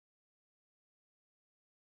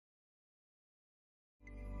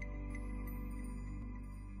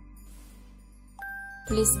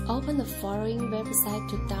Please open the following website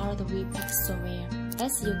to download the VPECKER software.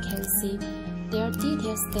 As you can see, there are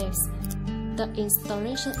detailed steps. The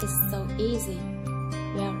installation is so easy.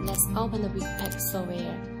 Well, let's open the VPECKER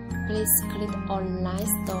software. Please click the online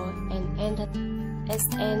store and enter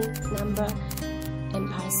SN number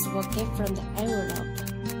and password get from the envelope.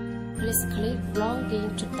 Please click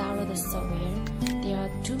Login to download the software. There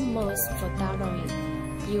are two modes for downloading.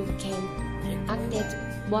 You can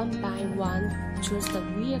update one by one, choose the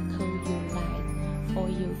vehicle you like, or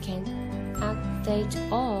you can update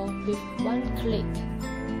all with one click.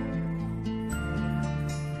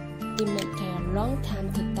 It may take a long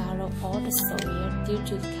time to download all the software due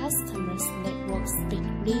to the customer's network speed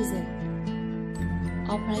reason.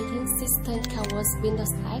 Operating system covers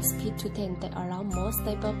Windows XP to 10 that allow more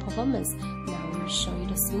stable performance. Now we'll show you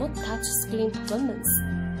the smooth touch screen performance.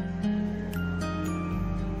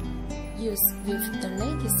 Used with the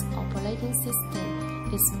latest operating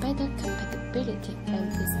system, its better compatibility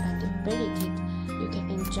and expandability, you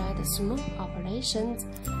can enjoy the smooth operations.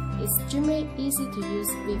 It's extremely easy to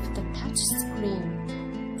use with the touch screen.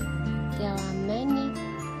 There are many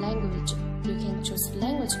languages. You can choose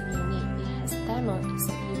language you need. It has demo,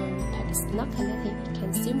 so even VPECKER is not connected, it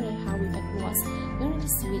can simulate how VPECKER works. You need to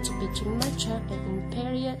switch between mature and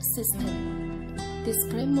inferior system.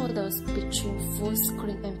 Display models between full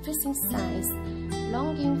screen and facing size.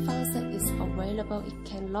 Longing function is available. It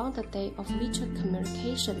can long the day of virtual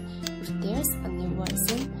communication. If there's a new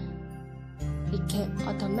version, it can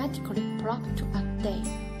automatically block to update.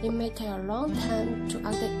 It may take a long time to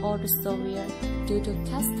update all the software due to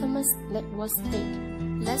customers' network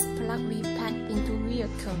speed. Let's plug VPECKER into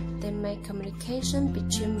vehicle. Then make communication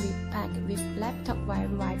between VPECKER with laptop via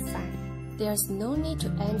Wi-Fi. There's no need to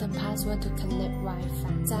enter password to connect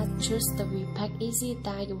Wi-Fi. Just choose the VPECKER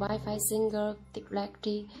Easydiag Wi-Fi single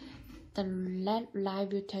directly. The LED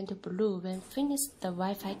light will turn to blue when finished the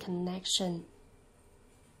Wi-Fi connection.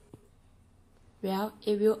 Well,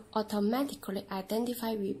 it will automatically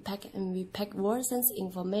identify VPECKER and VPECKER versions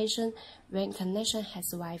information when connection has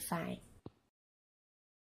Wi-Fi.